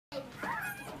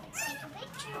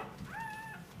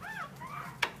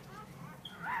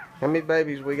How many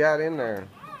babies we got in there?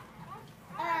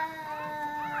 I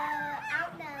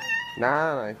don't know.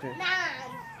 9, ain't there?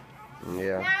 9.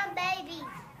 Yeah. 9 babies.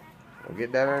 We'll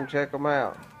get down there and check them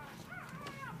out.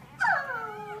 Oh,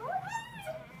 look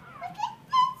at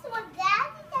this one,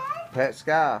 Daddy. Pet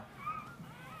Sky.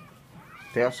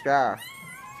 Tell Sky.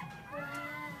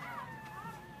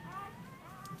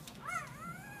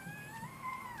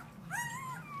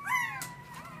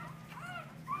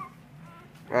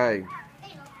 Hey,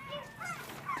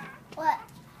 What?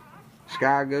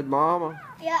 Sky a good mama?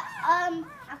 Yeah, I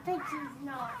think she's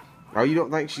not. Oh, you don't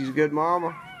think she's a good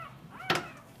mama?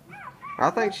 I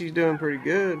think she's doing pretty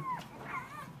good.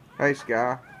 Hey,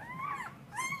 Sky.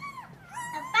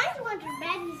 I finally want your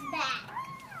baby's back.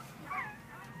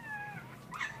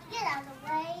 Get out of the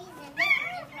way. And this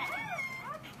is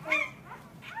right.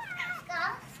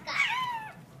 Sky, Sky.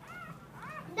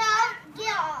 No,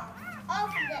 get off. Off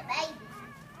of the baby.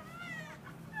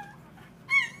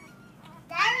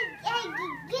 Daddy, hey,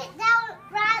 get down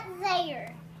right there.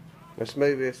 Let's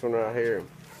move this one right here.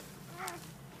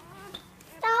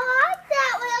 I like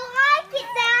that. We like it,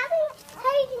 Daddy.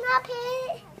 Hey, can I pet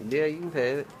it? Yeah, you can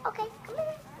pet it. Okay, come here.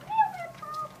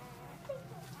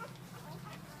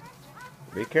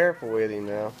 Be careful with him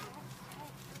now.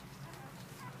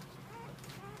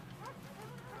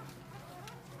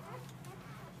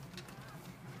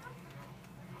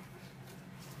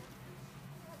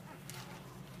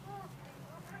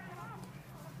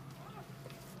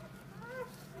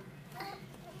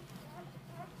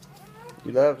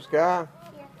 You love Sky?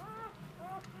 Yeah.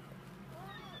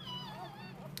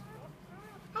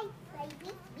 Hi,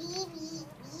 baby.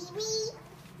 Baby.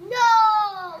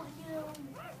 No.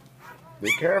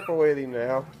 Be careful with him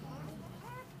now.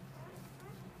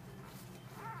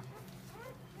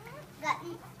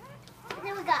 What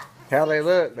do we got? How they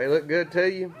look? They look good to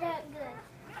you? They're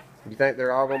good. You think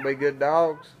they're all gonna be good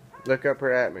dogs? Look up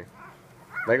here at me.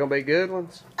 They gonna be good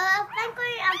ones? I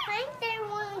think they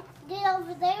want to get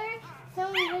over there.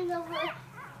 Someone's over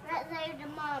right there to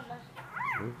Mama.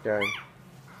 Okay.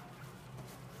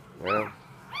 Well,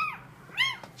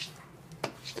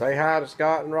 say hi to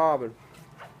Scott and Robin.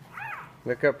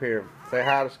 Look up here. Say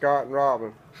hi to Scott and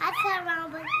Robin. Hi,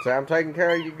 Robin. Say I'm taking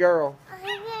care of you, girl.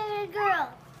 Hey, girl.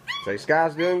 Say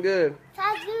Sky's doing good.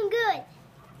 Sky's doing good.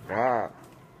 All right.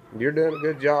 You're doing a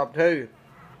good job too.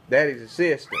 Daddy's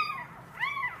assistant.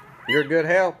 You're a good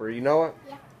helper, you know it?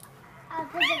 Yeah. I'll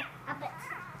put it